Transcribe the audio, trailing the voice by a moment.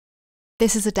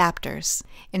This is Adapters,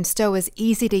 Enstoa's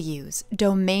easy-to-use,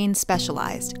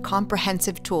 domain-specialized,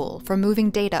 comprehensive tool for moving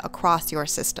data across your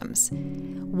systems.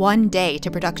 1 day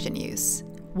to production use,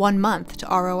 1 month to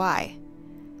ROI.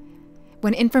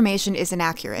 When information is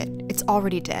inaccurate, it's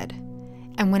already dead.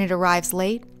 And when it arrives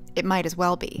late, it might as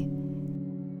well be.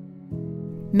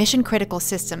 Mission-critical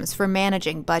systems for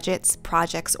managing budgets,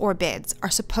 projects, or bids are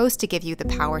supposed to give you the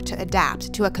power to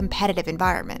adapt to a competitive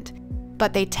environment,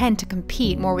 but they tend to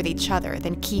compete more with each other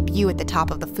than keep you at the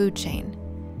top of the food chain.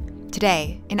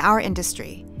 Today, in our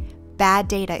industry, bad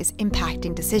data is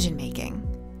impacting decision-making.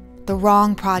 The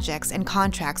wrong projects and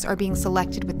contracts are being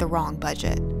selected with the wrong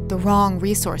budget. The wrong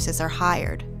resources are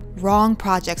hired. Wrong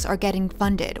projects are getting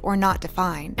funded or not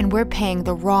defined, and we're paying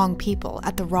the wrong people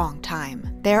at the wrong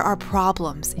time. There are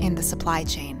problems in the supply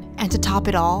chain, and to top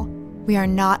it all, we are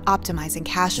not optimizing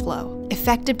cash flow.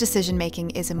 Effective decision-making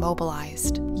is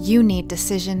immobilized. You need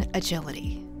decision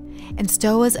agility.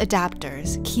 Enstoa's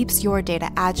Adapters keeps your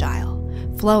data agile,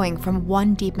 flowing from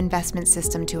one deep investment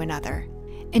system to another.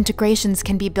 Integrations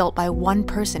can be built by one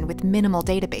person with minimal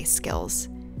database skills.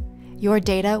 Your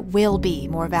data will be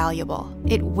more valuable.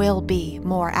 It will be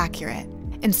more accurate.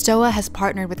 Enstoa has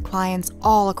partnered with clients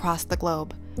all across the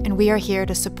globe, and we are here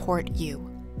to support you.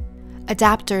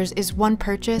 Adapters is one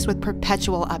purchase with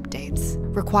perpetual updates,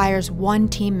 requires one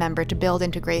team member to build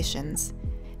integrations,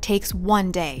 takes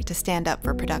 1 day to stand up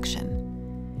for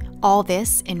production. All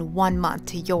this in 1 month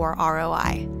to your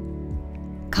ROI.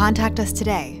 Contact us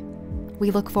today.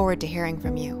 We look forward to hearing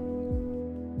from you.